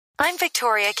I'm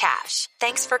Victoria Cash.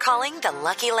 Thanks for calling the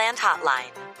Lucky Land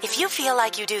Hotline. If you feel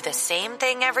like you do the same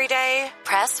thing every day,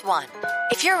 press 1.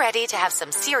 If you're ready to have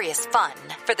some serious fun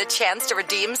for the chance to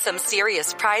redeem some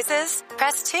serious prizes,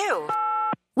 press 2.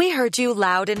 We heard you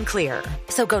loud and clear.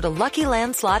 So go to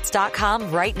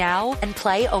LuckyLandSlots.com right now and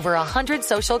play over 100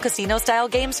 social casino-style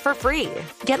games for free.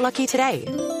 Get lucky today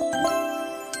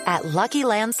at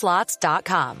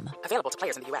LuckyLandSlots.com. Available to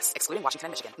players in the U.S., excluding Washington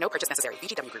and Michigan. No purchase necessary.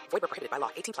 VGW Group. Void where prohibited by law.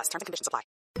 18+. Terms and conditions apply.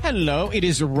 Hello, it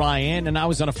is Ryan, and I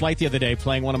was on a flight the other day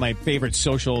playing one of my favorite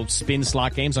social spin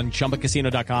slot games on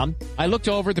ChumbaCasino.com. I looked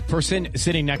over at the person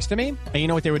sitting next to me, and you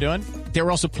know what they were doing? They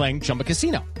were also playing Chumba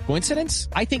Casino. Coincidence?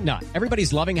 I think not.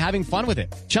 Everybody's loving having fun with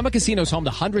it. Chumba Casino is home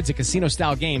to hundreds of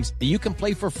casino-style games that you can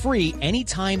play for free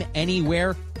anytime,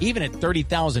 anywhere, even at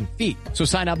 30,000 feet. So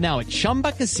sign up now at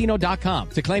ChumbaCasino.com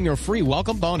to claim your free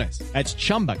welcome bonus. That's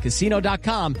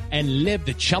ChumbaCasino.com and live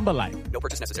the Chumba life. No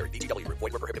purchase necessary. VGW Group.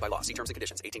 Void where prohibited by law. See terms and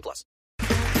conditions. 18+.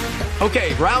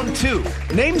 Okay, round 2.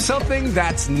 Name something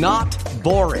that's not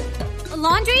boring. A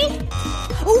laundry?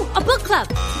 Ooh, a book club.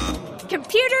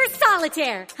 Computer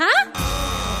solitaire, huh?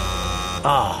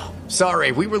 Ah,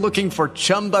 sorry, we were looking for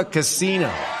Chumba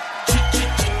Casino.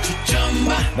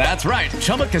 That's right,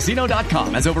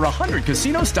 ChumbaCasino.com has over 100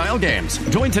 casino-style games.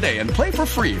 Join today and play for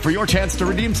free for your chance to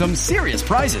redeem some serious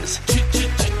prizes.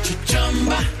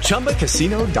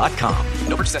 ChumbaCasino.com.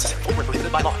 No purchase necessary. Void where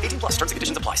prohibited by law. 18+. Terms and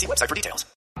conditions apply. See website for details.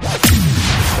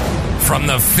 From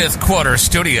the Fifth Quarter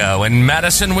Studio in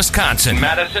Madison, Wisconsin.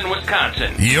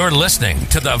 You're listening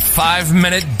to the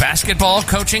 5-Minute Basketball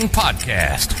Coaching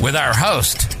Podcast with our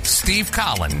host, Steve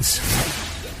Collins.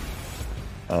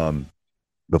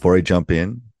 Before I jump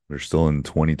in, we're still in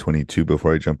 2022.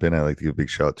 Before I jump in, I'd like to give a big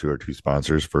shout out to our 2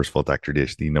 sponsors. First of all, Dr.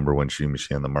 Dish, the #1 shooting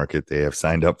machine on the market. They have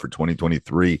signed up for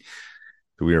 2023.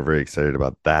 So we are very excited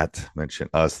about that. Mention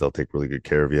us. They'll take really good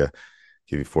care of you.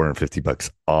 Give you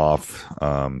 $450 off.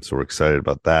 So we're excited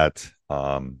about that.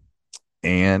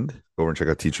 And go over and check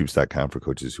out teachhoops.com for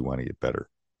coaches who want to get better.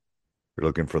 If you're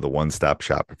looking for the one-stop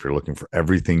shop, if you're looking for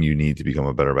everything you need to become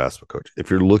a better basketball coach, if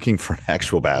you're looking for an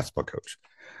actual basketball coach,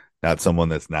 not someone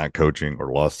that's not coaching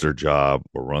or lost their job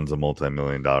or runs a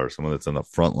multi-million-dollar, someone that's on the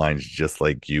front lines just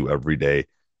like you every day,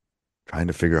 trying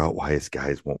to figure out why his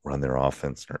guys won't run their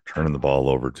offense or turning the ball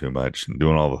over too much and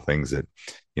doing all the things that,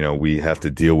 you know, we have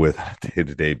to deal with on a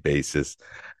day-to-day basis.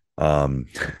 The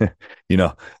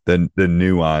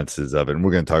nuances of it. And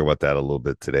we're going to talk about that a little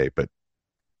bit today, but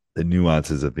the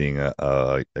nuances of being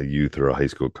a youth or a high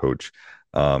school coach.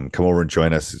 Come over and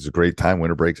join us. It's a great time.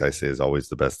 Winter breaks, I say, is always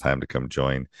the best time to come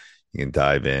join. You can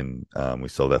dive in. We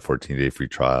still have that 14-day free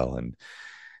trial and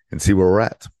see where we're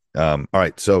at. All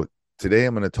right. So today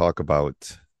I'm going to talk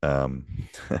about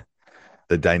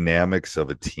the dynamics of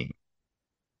a team.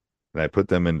 And I put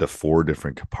them into 4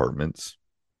 different compartments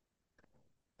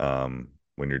when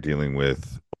you're dealing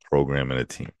with a program and a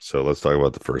team. So let's talk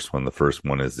about the first one. The first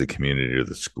one is the community or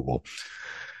the school.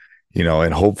 You know,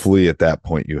 and hopefully at that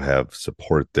point you have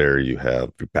support there, you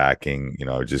have your backing. You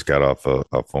know, I just got off a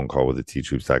phone call with a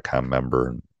teachhoops.com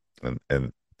member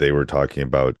and they were talking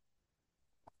about,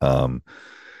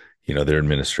 their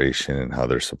administration and how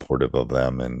they're supportive of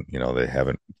them. And, you know, they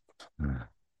haven't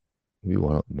maybe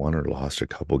won or lost a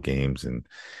couple games and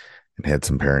had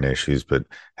some parent issues, but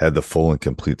had the full and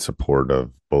complete support of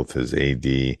both his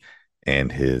AD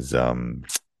and his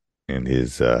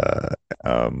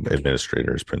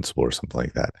administrator, his principal, or something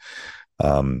like that.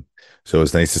 So it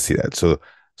was nice to see that. So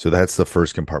that's the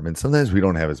first compartment. Sometimes we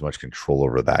don't have as much control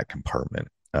over that compartment.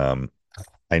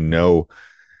 I know,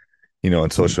 you know,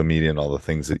 on social media and all the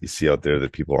things that you see out there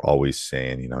that people are always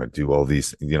saying, you know, do all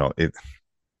these, you know,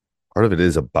 part of it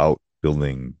is about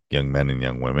building young men and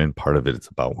young women. Part of it is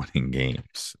about winning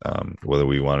games. Whether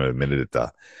we want to admit it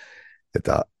at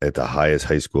the highest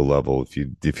high school level, if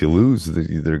you lose,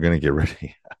 they're going to get rid of you.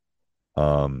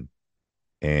 All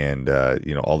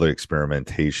the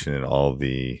experimentation and all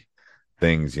the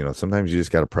things, you know, sometimes you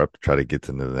just got to prep to try to get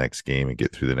into the next game and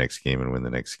get through the next game and win the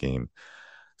next game.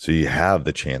 So you have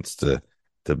the chance to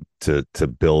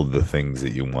build the things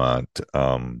that you want.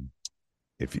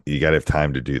 If you got to have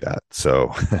time to do that.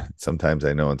 So sometimes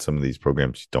I know in some of these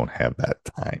programs you don't have that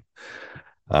time.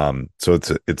 So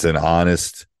it's an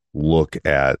honest look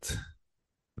at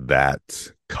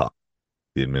that cup,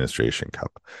 the administration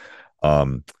cup.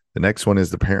 The next one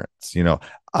is the parents. You know,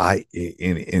 and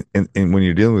when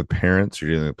you're dealing with parents,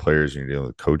 you're dealing with players, and you're dealing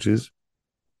with coaches.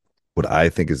 What I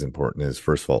think is important is,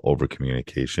 first of all, over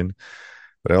communication,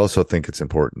 but I also think it's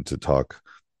important to talk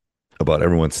about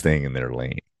everyone staying in their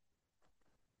lane.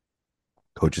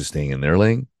 Coaches staying in their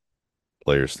lane,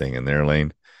 players staying in their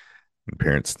lane, and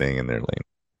parents staying in their lane.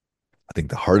 I think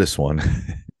the hardest one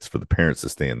is for the parents to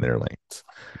stay in their lanes,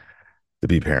 to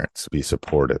be parents, to be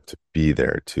supportive, to be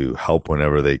there, to help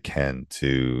whenever they can,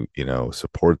 to,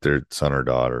 support their son or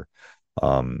daughter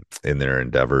in their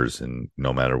endeavors. And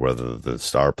no matter whether the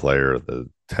star player, the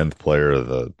 10th player, or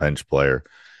the bench player,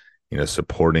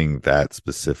 supporting that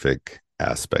specific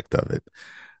aspect of it.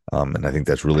 And I think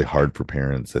that's really hard for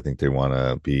parents. I think they want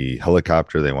to be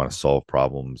helicopter. They want to solve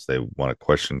problems. They want to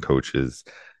question coaches.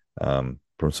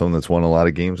 From someone that's won a lot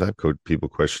of games, I've coached people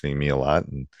questioning me a lot.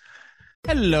 And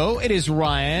Hello, it is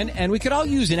Ryan, and we could all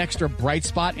use an extra bright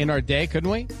spot in our day, couldn't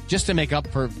we? Just to make up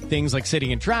for things like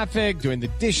sitting in traffic, doing the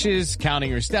dishes,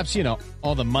 counting your steps,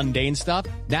 all the mundane stuff.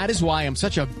 That is why I'm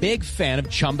such a big fan of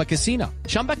Chumba Casino.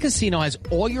 Chumba Casino has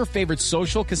all your favorite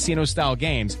social casino-style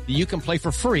games that you can play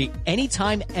for free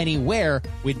anytime, anywhere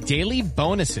with daily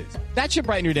bonuses. That should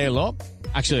brighten your day a little.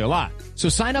 Actually, a lot. So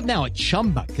sign up now at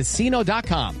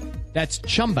ChumbaCasino.com. That's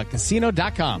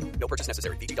ChumbaCasino.com. No purchase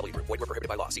necessary. VGW Group. Void where prohibited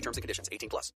by law. See terms and conditions.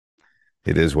 18+.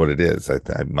 it is what it is.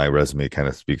 My resume kind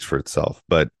of speaks for itself.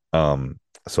 But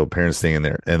so parents staying in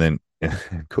there, and then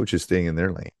coaches staying in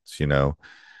their lanes.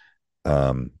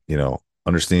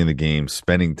 Understanding the game,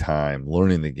 spending time,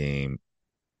 learning the game,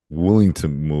 willing to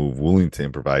move, willing to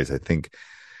improvise. I think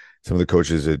some of the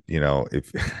coaches that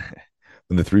if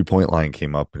when the 3-point line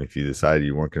came up, and if you decided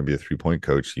you weren't going to be a 3-point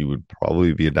coach, you would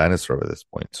probably be a dinosaur at this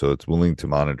point. So it's willing to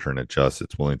monitor and adjust.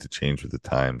 It's willing to change with the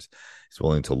times. It's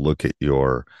willing to look at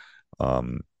your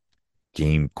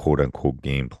game, quote unquote,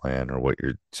 game plan, or what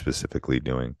you're specifically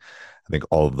doing. I think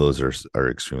all of those are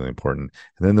extremely important.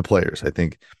 And then the players, I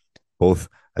think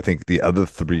the other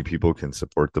three people can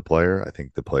support the player. I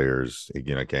think the players,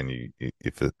 again,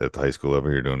 if at the high school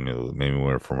level, you're doing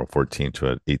maybe from a 14 to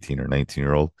an 18 or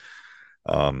 19-year-old,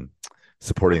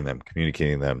 supporting them,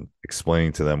 communicating them,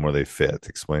 explaining to them where they fit,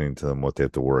 explaining to them what they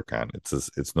have to work on.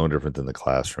 It's no different than the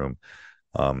classroom,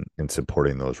 and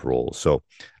supporting those roles. So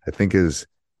I think as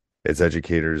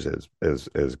educators,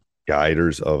 as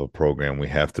guiders of a program, we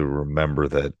have to remember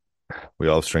that we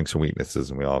all have strengths and weaknesses,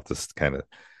 and we all have to kind of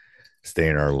stay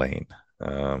in our lane.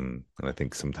 And I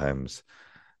think sometimes,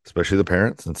 especially the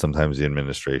parents and sometimes the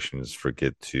administrations,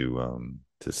 forget to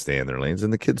stay in their lanes,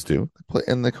 and the kids do,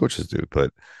 and the coaches do.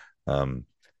 But I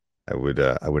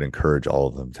would encourage all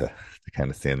of them to kind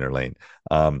of stay in their lane.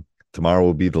 Tomorrow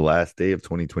will be the last day of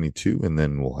 2022, and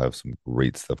then we'll have some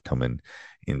great stuff coming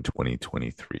in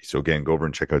 2023. So again, go over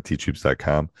and check out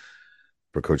teachhoops.com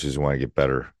for coaches who want to get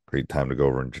better. Great time to go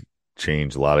over and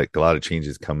change. A lot of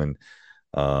changes coming.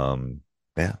 We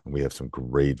have some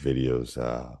great videos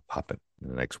popping in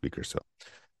the next week or so.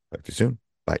 Talk to you soon.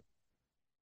 Bye.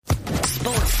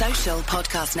 Sports Social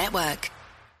Podcast Network.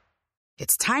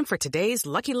 It's time for today's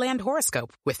Lucky Land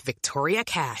horoscope with Victoria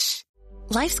Cash.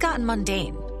 Life's gotten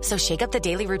mundane, so shake up the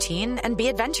daily routine and be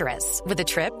adventurous with a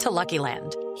trip to Lucky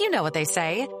Land. You know what they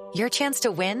say. Your chance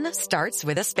to win starts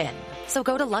with a spin. So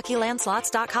go to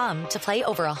LuckyLandSlots.com to play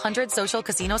over 100 social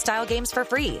casino-style games for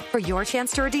free for your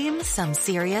chance to redeem some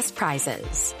serious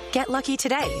prizes. Get lucky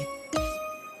today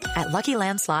at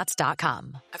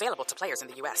LuckyLandSlots.com. Available to players in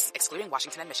the U.S., excluding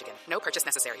Washington and Michigan. No purchase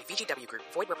necessary. VGW Group.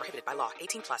 Void where prohibited by law.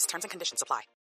 18+. Terms and conditions apply.